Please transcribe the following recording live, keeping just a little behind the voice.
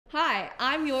Hi,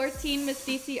 I'm your Teen Miss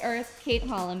DC Earth, Kate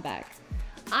Hollenbeck.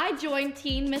 I joined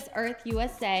Teen Miss Earth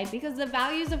USA because the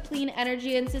values of clean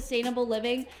energy and sustainable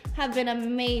living have been a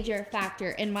major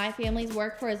factor in my family's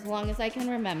work for as long as I can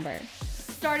remember.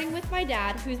 Starting with my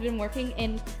dad, who's been working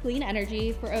in clean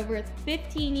energy for over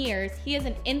 15 years, he is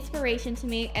an inspiration to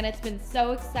me, and it's been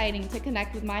so exciting to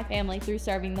connect with my family through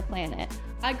serving the planet.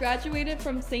 I graduated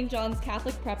from St. John's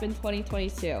Catholic Prep in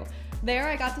 2022. There,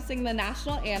 I got to sing the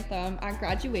national anthem at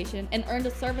graduation and earned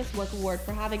a service work award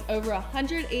for having over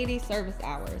 180 service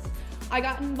hours. I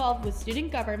got involved with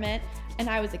student government, and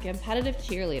I was a competitive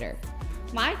cheerleader.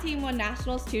 My team won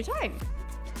nationals 2 times.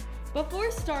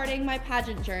 Before starting my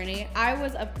pageant journey, I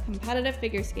was a competitive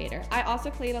figure skater. I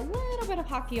also played a little bit of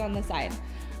hockey on the side.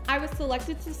 I was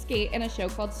selected to skate in a show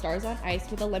called Stars on Ice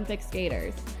with Olympic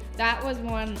skaters. That was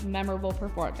one memorable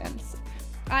performance.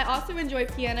 I also enjoy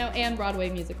piano and Broadway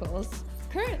musicals.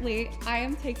 Currently, I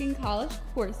am taking college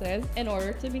courses in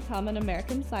order to become an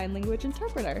American Sign Language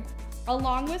interpreter.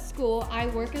 Along with school, I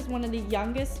work as one of the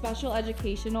youngest special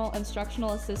educational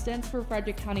instructional assistants for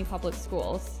Frederick County Public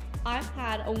Schools. I've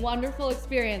had a wonderful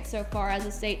experience so far as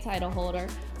a state title holder.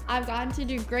 I've gotten to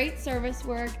do great service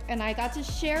work, and I got to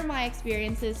share my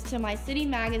experiences to my city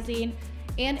magazine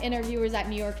and interviewers at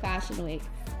New York Fashion Week.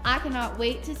 I cannot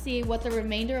wait to see what the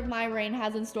remainder of my reign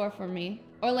has in store for me.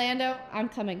 Orlando, I'm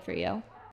coming for you.